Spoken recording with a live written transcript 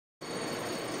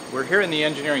We're here in the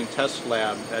Engineering Test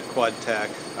Lab at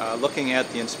QuadTech looking at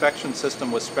the inspection system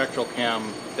with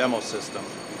SpectralCam demo system.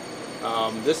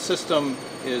 This system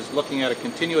is looking at a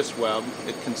continuous web.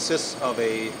 It consists of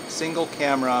a single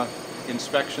camera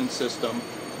inspection system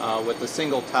with a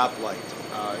single top light.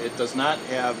 It does not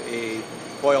have a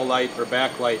foil light or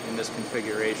backlight in this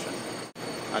configuration.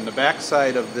 On the back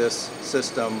side of this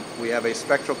system we have a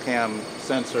SpectralCam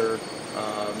sensor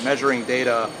measuring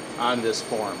data on this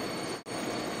form.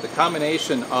 The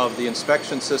combination of the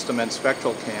inspection system and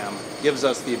SpectralCam gives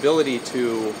us the ability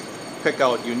to pick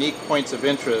out unique points of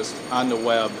interest on the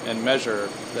web and measure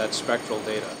that spectral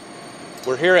data.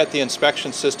 We're here at the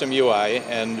inspection system UI,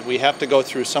 and we have to go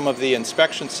through some of the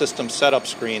inspection system setup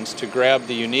screens to grab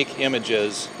the unique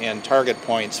images and target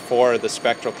points for the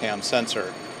SpectralCam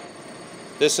sensor.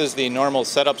 This is the normal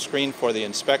setup screen for the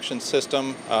inspection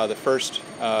system. The first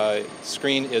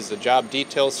screen is the job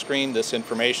details screen. This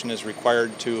information is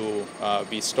required to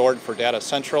be stored for Data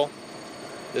Central.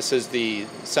 This is the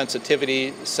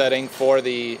sensitivity setting for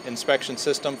the inspection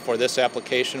system. For this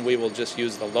application, we will just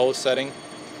use the low setting.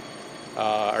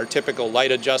 Our typical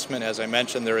light adjustment, as I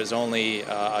mentioned, there is only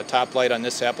a top light on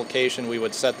this application. We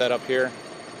would set that up here.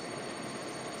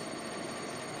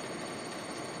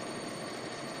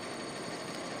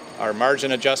 Our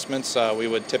margin adjustments, we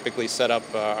would typically set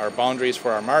up our boundaries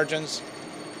for our margins.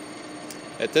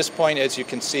 At this point, as you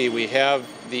can see, we have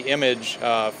the image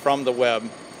from the web,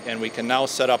 and we can now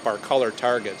set up our color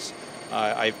targets.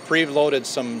 I've preloaded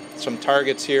some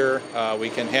targets here.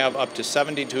 We can have up to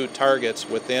 72 targets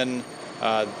within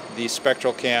the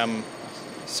SpectralCam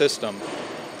system.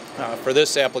 For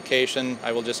this application,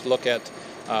 I will just look at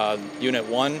Unit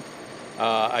 1.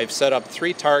 I've set up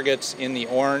 3 targets in the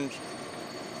orange.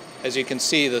 As you can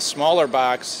see, the smaller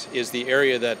box is the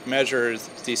area that measures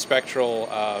the spectral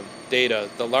data.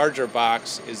 The larger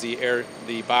box is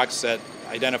the box that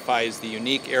identifies the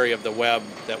unique area of the web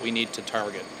that we need to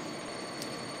target.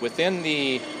 Within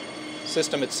the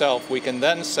system itself, we can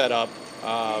then set up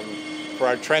for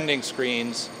our trending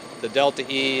screens the delta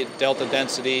E, delta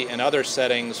density, and other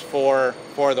settings for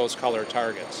those color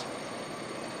targets.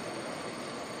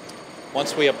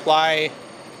 Once we apply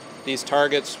these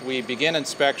targets, we begin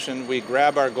inspection. We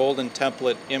grab our golden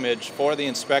template image for the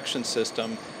inspection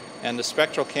system, and the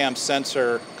SpectralCam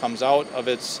sensor comes out of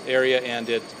its area and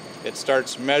it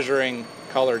starts measuring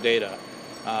color data.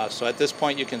 So at this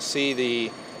point you can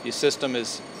see the system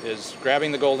is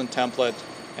grabbing the golden template,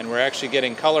 and we're actually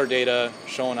getting color data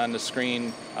shown on the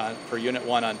screen for Unit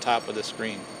 1 on top of the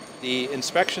screen. The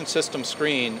inspection system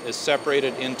screen is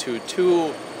separated into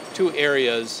two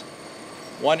areas.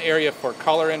 One area for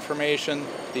color information,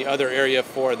 the other area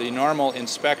for the normal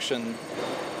inspection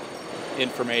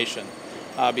information.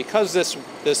 Because this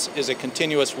is a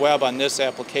continuous web on this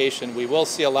application, we will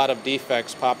see a lot of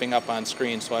defects popping up on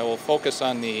screen, so I will focus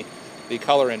on the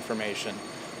color information.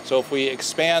 So if we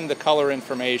expand the color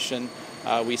information,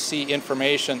 we see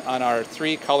information on our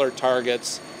 3 color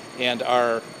targets and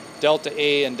our delta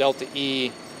A and delta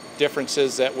E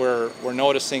differences that we're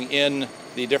noticing in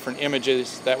the different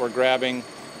images that we're grabbing,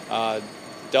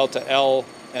 delta L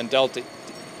and delta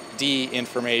D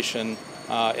information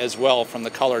as well from the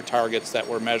color targets that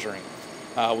we're measuring.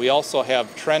 We also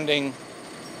have trending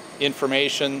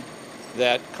information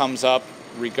that comes up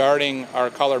regarding our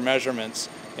color measurements,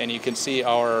 and you can see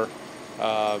our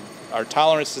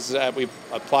tolerances that we've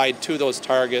applied to those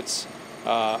targets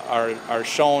are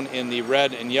shown in the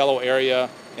red and yellow area,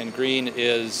 and green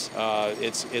is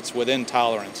it's within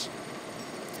tolerance.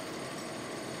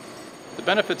 The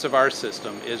benefits of our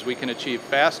system is we can achieve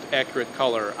fast, accurate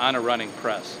color on a running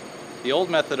press. The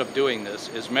old method of doing this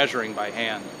is measuring by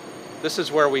hand. This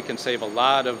is where we can save a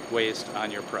lot of waste on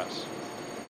your press.